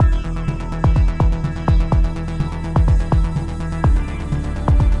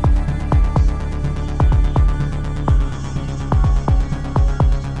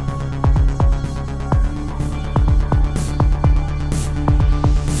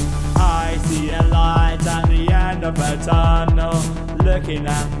see a light at the end of a tunnel. Looking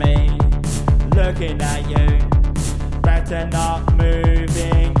at me, looking at you. Better not move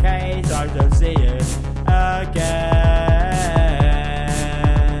in case I don't see it again.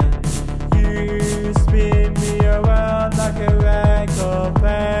 You spin me around like a record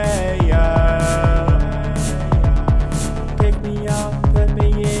player. Pick me up, put me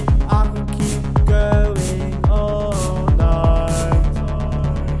in, I can keep going all night.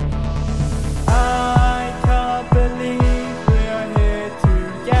 I can't believe we're here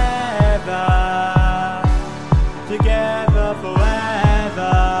together, together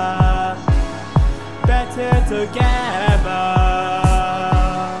forever, better together.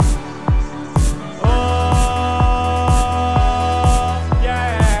 Oh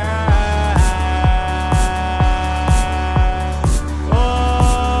yeah, oh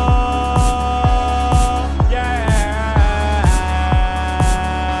yeah.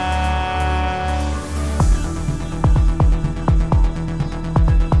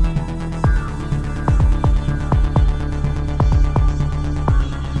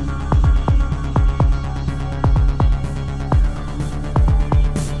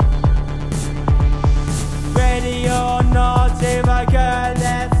 Ready or not, if I go,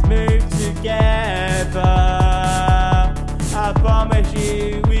 let's move together. I promise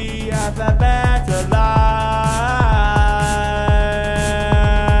you we have a better life.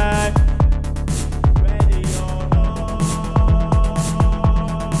 Ready or not,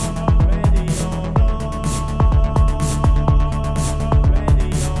 ready or not, ready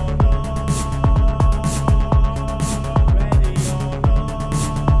or not, ready or not.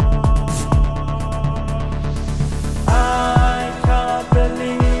 I can't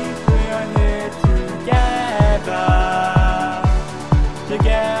believe we are here together,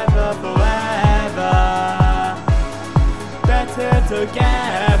 together forever, better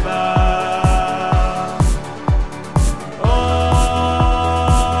together. Oh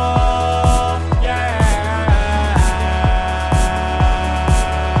yeah,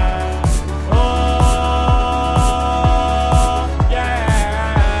 oh yeah.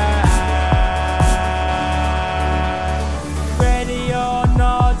 Ready or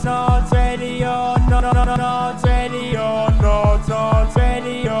not, not ready or not, not ready or not, not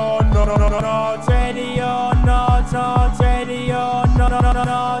ready or not, not ready or not, not ready or not,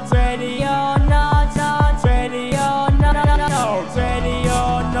 not ready or not, not ready or not, not ready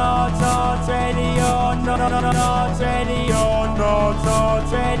or not, not ready or not, not ready or not,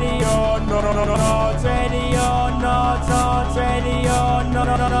 not ready or not, not ready or not, not ready or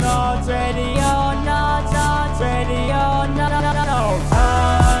not, not ready or